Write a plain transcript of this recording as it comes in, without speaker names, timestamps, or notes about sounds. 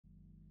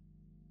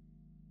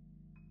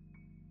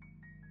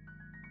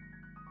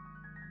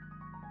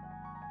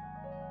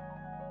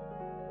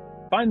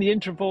Find the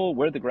interval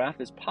where the graph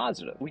is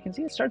positive. We can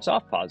see it starts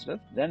off positive,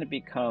 then it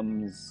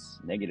becomes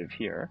negative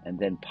here, and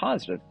then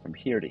positive from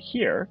here to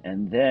here,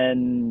 and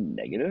then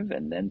negative,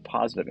 and then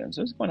positive again.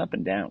 So it's going up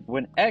and down.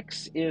 When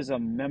x is a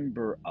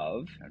member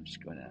of, I'm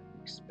just going to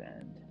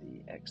expand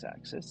the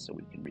x-axis so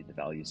we can read the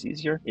values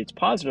easier. It's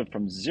positive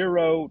from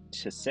 0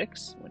 to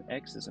 6 when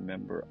x is a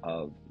member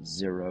of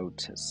 0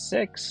 to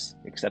 6,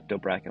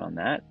 excepto bracket on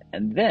that.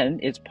 And then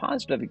it's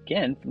positive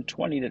again from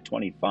 20 to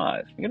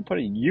 25. I'm going to put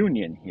a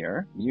union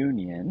here.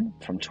 Union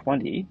from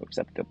 20,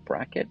 excepto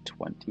bracket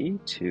 20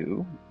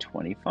 to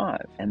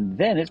 25. And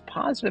then it's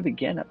positive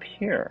again up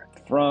here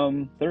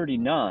from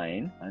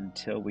 39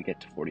 until we get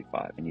to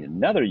 45. I need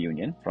another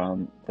union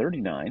from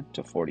 39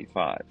 to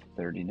 45.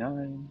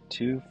 39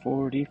 to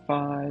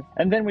 45.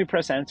 And then we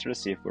press answer to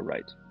see if we're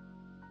right.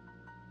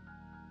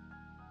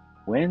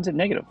 When's it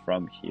negative?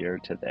 From here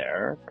to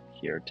there, from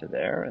here to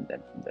there, and then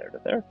from there to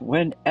there.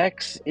 When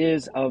x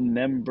is a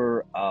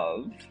member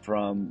of,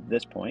 from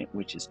this point,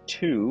 which is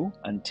 2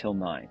 until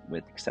 9,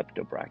 with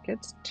excepto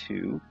brackets,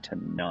 2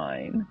 to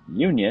 9,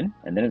 union,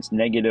 and then it's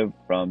negative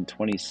from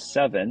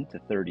 27 to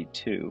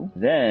 32.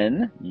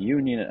 Then,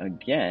 union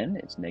again,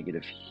 it's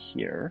negative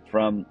here,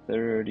 from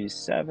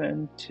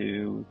 37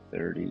 to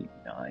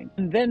 39.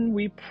 And then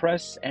we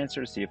press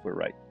answer to see if we're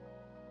right.